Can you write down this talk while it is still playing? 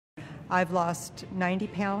I've lost 90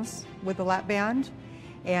 pounds with the lap band,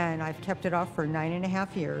 and I've kept it off for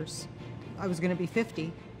 9.5 years. I was going to be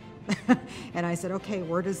 50, and I said, okay,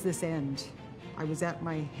 where does this end? I was at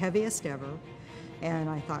my heaviest ever, and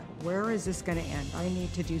I thought, where is this going to end? I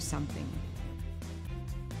need to do something.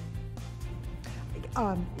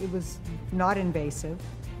 It was not invasive.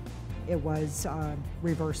 It was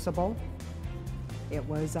reversible. It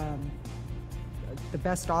was the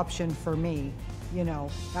best option for me. You know,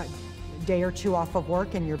 a day or two off of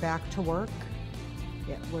work and you're back to work.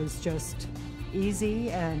 It was just easy,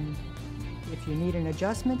 and if you need an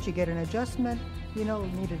adjustment, you get an adjustment. You know,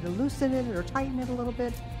 needed to loosen it or tighten it a little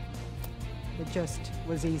bit. It just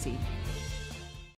was easy.